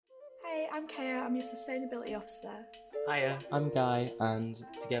Hi, I'm Kaya. I'm your Sustainability Officer. Hiya, I'm Guy, and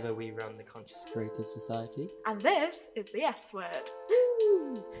together we run the Conscious Creative Society. And this is the S Word.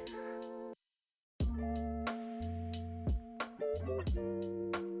 Woo!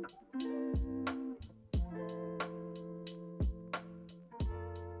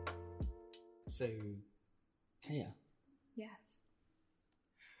 So, Kaya, Yes.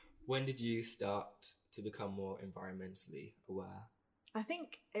 when did you start to become more environmentally aware? I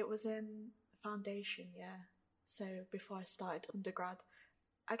think it was in foundation year, so before I started undergrad.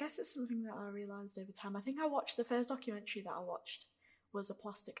 I guess it's something that I realised over time. I think I watched the first documentary that I watched was A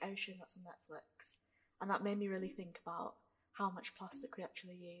Plastic Ocean, that's on Netflix, and that made me really think about how much plastic we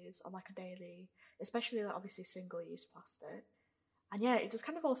actually use on like a daily, especially like obviously single-use plastic. And yeah, it just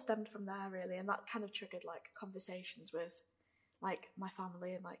kind of all stemmed from there really, and that kind of triggered like conversations with like my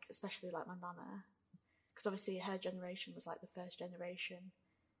family and like especially like my nana, because obviously her generation was like the first generation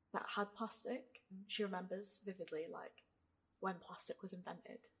that had plastic. She remembers vividly like when plastic was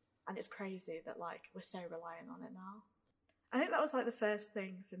invented, and it's crazy that like we're so reliant on it now. I think that was like the first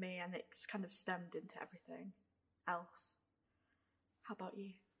thing for me, and it's kind of stemmed into everything else. How about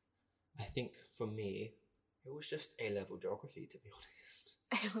you? I think for me, it was just A-level geography, to be honest.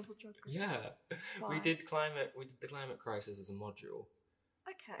 A-level geography. Yeah, Why? we did the climate crisis as a module,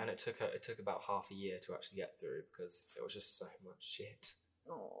 Okay. and it took about half a year to actually get through because it was just so much shit.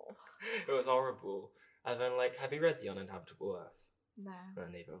 Oh It was horrible. And then, like, have you read The Uninhabitable Earth? no. No,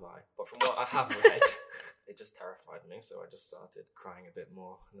 neither have I. But from what I have read, it just terrified me, so I just started crying a bit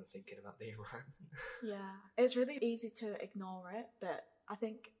more and thinking about the environment. Yeah, it's really easy to ignore it, but I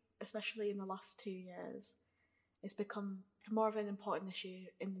think especially in the last 2 years, it's become more of an important issue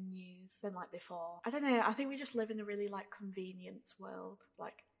in the news than like before. I don't know, I think we just live in a really like convenience world.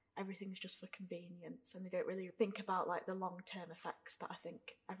 Like everything's just for convenience and they don't really think about like the long-term effects, but I think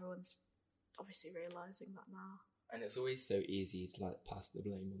everyone's obviously realising that now. And it's always so easy to, like, pass the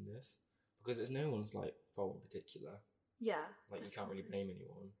blame on this because it's no one's, like, fault in particular. Yeah. Like, you can't really blame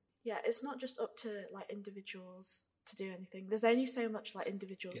anyone. Yeah, it's not just up to like individuals to do anything. There's only so much like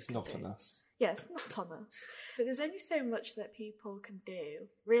individuals It's can not do. on us. Yeah, it's not on us. But there's only so much that people can do.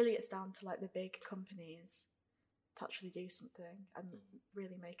 Really, it's down to like the big companies to actually do something and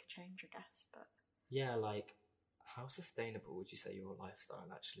really make a change, I guess. But Yeah, like, how sustainable would you say your lifestyle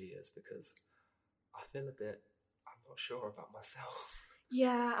actually is? Because I feel I'm not sure about myself.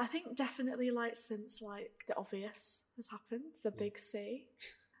 yeah, I think definitely like since like the obvious has happened, the big C,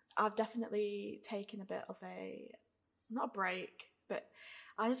 I've definitely taken a bit of not a break, but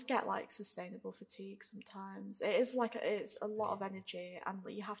I just get like sustainable fatigue sometimes. It's a lot of energy and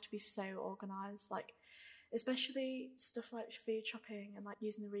you have to be so organised, like especially stuff like food shopping and like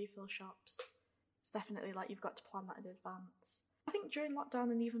using the refill shops. It's definitely like you've got to plan that in advance. I think during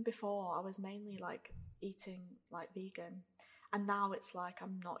lockdown and even before, I was mainly like eating like vegan, and now it's like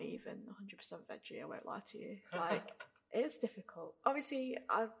I'm not even 100% veggie, I won't lie to you. Like it's difficult. Obviously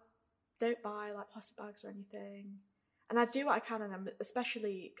I don't buy like plastic bags or anything, and I do what I can, and I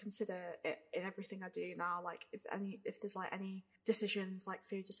especially consider it in everything I do now. Like if there's like any decisions, like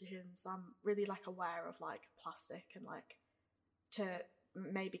food decisions, I'm really like aware of like plastic and like to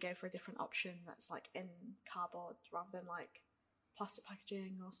maybe go for a different option that's like in cardboard rather than like plastic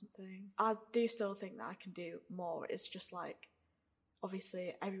packaging or something. I do still think that I can do more. It's just like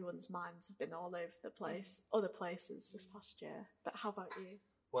obviously everyone's minds have been all over the place, other places this past year. But how about you?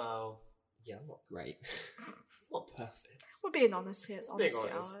 Well, yeah, I'm not great. Not perfect. We're being honest here. It's Being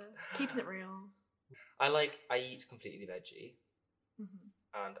honesty honest. hour. Keeping it real. I eat completely veggie,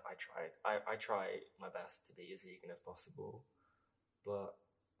 Mm-hmm. and I try my best to be as vegan as possible, but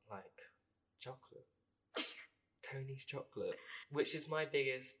like chocolate, Tony's chocolate, which is my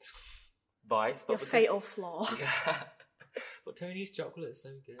biggest vice. But Your fatal flaw. Yeah, but Tony's chocolate is so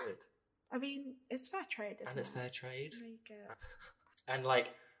good, I mean, it's fair trade, isn't it? and it's fair trade. There you go. And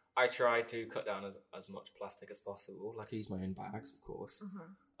like, I try to cut down as much plastic as possible. Like, I use my own bags, of course.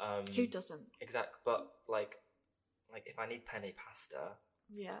 Mm-hmm. Who doesn't? Exactly, but like if I need penne pasta,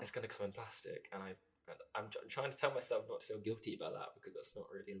 Yeah. it's gonna come in plastic, and I'm trying to tell myself not to feel guilty about that because that's not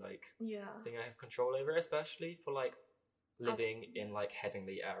really like Yeah. a thing I have control over, especially for like living in like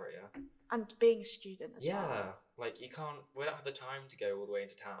Headingley area. And being a student as well. Yeah, like we don't have the time to go all the way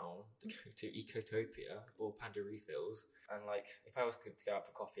into town to go to Ecotopia or Panda Refills. And like, if I was to go out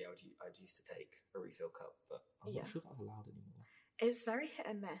for coffee, I'd used to take a refill cup, but I'm not sure that's allowed anymore. It's very hit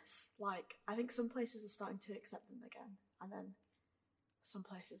and miss. Like, I think some places are starting to accept them again, and then some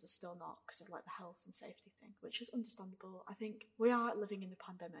places are still not because of like the health and safety thing, which is understandable. I think we are living in a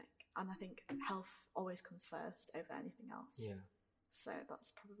pandemic, and I think health always comes first over anything else. Yeah. So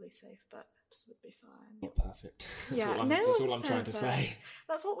that's probably safe, but would be fine. Not perfect. That's Yeah, that's all I'm trying to say.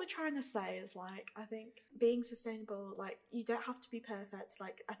 That's what we're trying to say is like, I think being sustainable, like you don't have to be perfect.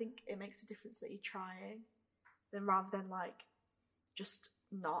 Like I think it makes a difference that you're trying, then rather than like just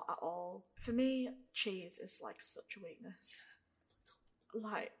not at all. For me, cheese is like such a weakness.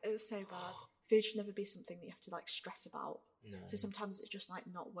 Like it's so bad. Food should never be something that you have to like stress about. No. So sometimes it's just like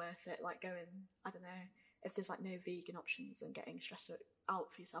not worth it. Like going, I don't know, if there's like no vegan options and getting stressed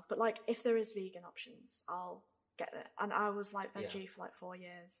out for yourself. But like if there is vegan options, I'll get it. And I was like veggie for like 4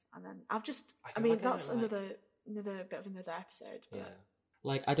 years, and then I've just. I mean, that's another bit of another episode. But... Yeah.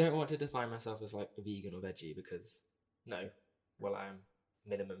 Like I don't want to define myself as like vegan or veggie because I'm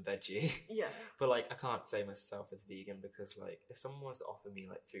minimum veggie. Yeah. But like I can't say myself as vegan because like if someone wants to offer me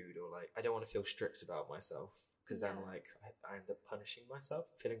like food or like I don't want to feel strict about myself because then like I end up punishing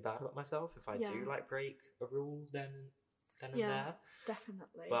myself, feeling bad about myself if I do like break a rule then and there.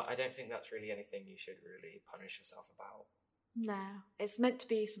 Definitely. But I don't think that's really anything you should really punish yourself about. No, it's meant to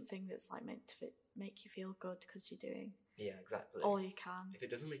be something that's like meant to make you feel good because you're doing all you can. If it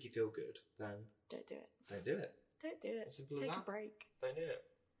doesn't make you feel good, then don't do it. Don't do it. Don't do it. Simple as Take that. a break. Don't do it.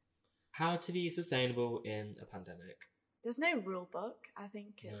 How to be sustainable in a pandemic. There's no rule book. I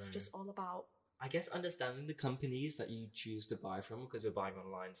think it's just all about... I guess understanding the companies that you choose to buy from because we're buying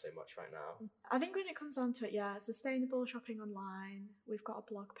online so much right now. I think when it comes down to it, sustainable shopping online. We've got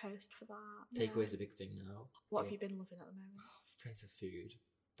a blog post for that. Takeaway's a big thing now. What have you been loving at the moment? Prince of Food.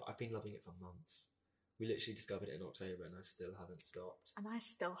 But I've been loving it for months. We literally discovered it in October and I still haven't stopped. And I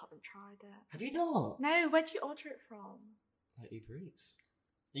still haven't tried it. Have you not? No, where do you order it from? Like Uber Eats.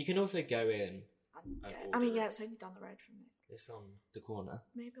 You can also go in and order it's only down the road from me. It's on the corner.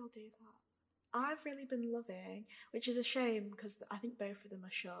 Maybe I'll do that. I've really been loving, which is a shame because I think both of them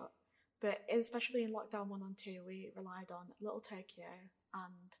are shut, but especially in lockdown 1 and 2, we relied on Little Tokyo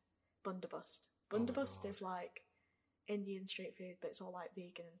and Bundabust. Bundabust is like Indian street food, but it's all like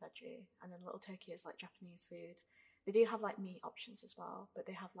vegan and veggie, and then Little Tokyo is like Japanese food. They do have like meat options as well, but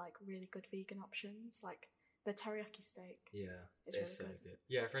they have like really good vegan options, like the teriyaki steak. Yeah, it's really so good.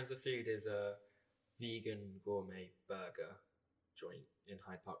 Yeah, Friends of Food is a vegan gourmet burger joint in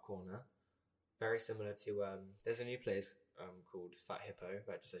Hyde Park Corner. Very similar to there's a new place called Fat Hippo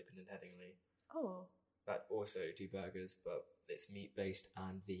that just opened in Headingley. Oh. That also do burgers, but it's meat based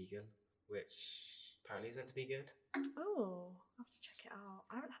and vegan, which apparently is meant to be good. Oh, I'll have to check it out.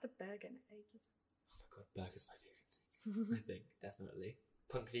 I haven't had a burger in ages. Oh my god, burgers my favourite thing. I think, definitely.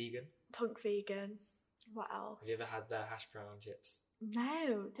 Punk vegan. Punk vegan. What else? Have you ever had their hash brown chips?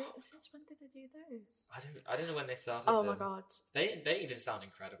 No. Since when did they do those? I don't know when they started. Oh my god. They even sound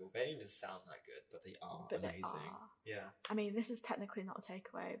incredible. They don't even sound that good, but they are amazing. Yeah. I mean, this is technically not a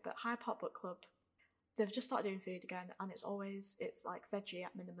takeaway, but Hyde Park Book Club, they've just started doing food again, and it's like veggie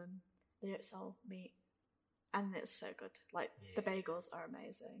at minimum. They don't sell meat, and it's so good. Like the bagels are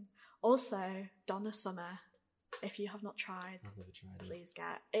amazing. Also, Donna Summer, if you have not tried, I've never tried please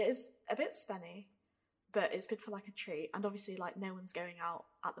get. It is a bit spenny, but it's good for like a treat. And obviously, like no one's going out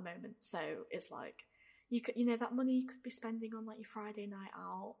at the moment, so it's like you know that money you could be spending on like your Friday night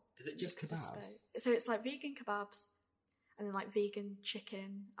out. Is it just kebabs? So it's like vegan kebabs, and then like vegan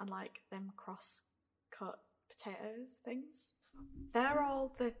chicken, and like them cross-cut potatoes things. They're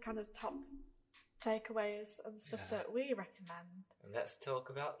all the kind of top takeaways and stuff that we recommend. And let's talk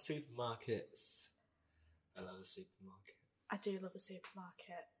about supermarkets. I love a supermarket. I do love a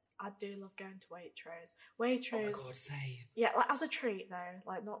supermarket. I do love going to Waitrose. Waitrose. Oh my god, same. Yeah, like as a treat though,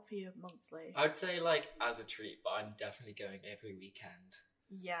 like not for your monthly. I'd say like as a treat, but I'm definitely going every weekend.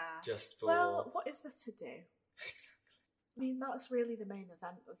 Yeah. Just for. Well, what is there to do? I mean, that's really the main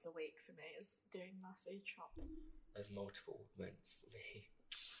event of the week for me, is doing my food shop. There's multiple events for me.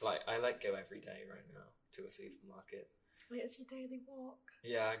 Like I like go every day right now to a supermarket. Wait, it's your daily walk.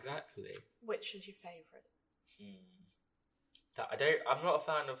 Yeah, exactly. Which is your favourite? I'm not a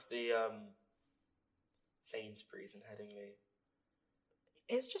fan of the Sainsbury's in Headingley.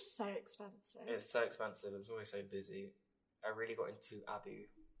 It's just so expensive. It's so expensive. It's always so busy. I really got into Abu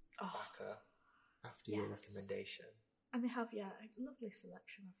Bakr after your recommendation. And they have a lovely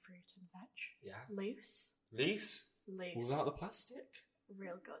selection of fruit and veg. Yeah. Loose. Without the plastic.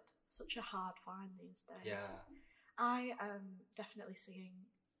 Real good. Such a hard find these days. Yeah. I am definitely singing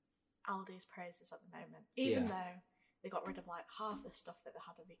Aldi's praises at the moment, even though they got rid of like half the stuff that they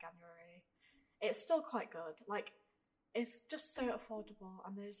had in January. It's still quite good. Like, it's just so affordable,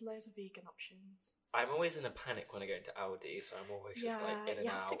 and there's loads of vegan options. I'm always in a panic when I go into Aldi, so I'm always just like in and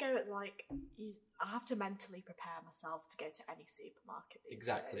out. You have to go at I have to mentally prepare myself to go to any supermarket these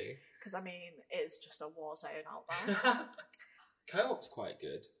days. Because I mean, it's just a war zone out there. Co-op's quite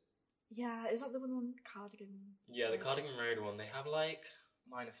good. Yeah, is that the one on Cardigan? Yeah, the Cardigan Road one. They have like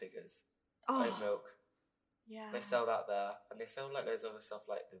minor figures. Oh, Oat milk. yeah. They sell that there, and they sell like loads of other stuff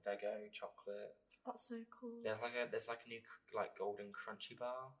like the Vego chocolate. That's so cool. There's like a new like golden crunchy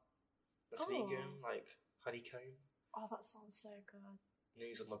bar. That's vegan, like honeycomb. Oh, that sounds so good.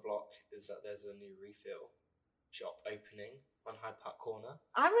 News on the block is that there's a new refill shop opening on Hyde Park Corner.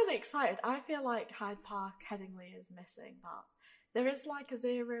 I'm really excited. I feel like Hyde Park Headingley is missing that. There is like a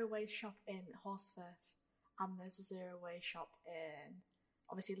zero waste shop in Horsforth, and there's a zero waste shop in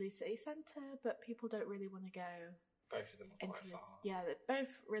obviously Leeds City Centre, but people don't really want to go. Both of them are quite far. Yeah, they're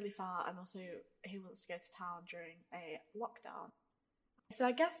both really far, and also who wants to go to town during a lockdown? So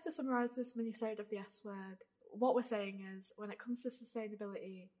I guess to summarise this mini-sode of the S Word, what we're saying is, when it comes to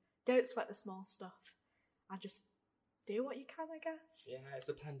sustainability, don't sweat the small stuff, and just do what you can, I guess. Yeah, it's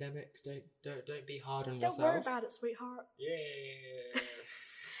a pandemic. Don't be hard on yourself. Don't worry about it, sweetheart. Yeah.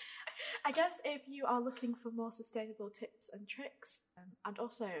 I guess if you are looking for more sustainable tips and tricks, and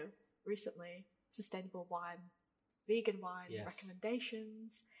also recently sustainable wine, vegan wine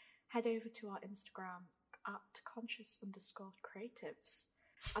recommendations, head over to our Instagram at conscious_creatives,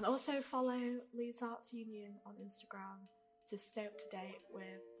 and also follow Leeds Arts Union on Instagram to stay up to date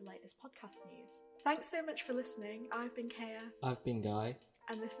with the latest podcast news. Thanks so much for listening. I've been Kaya. I've been Guy.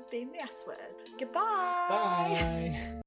 And this has been the S Word. Goodbye! Bye!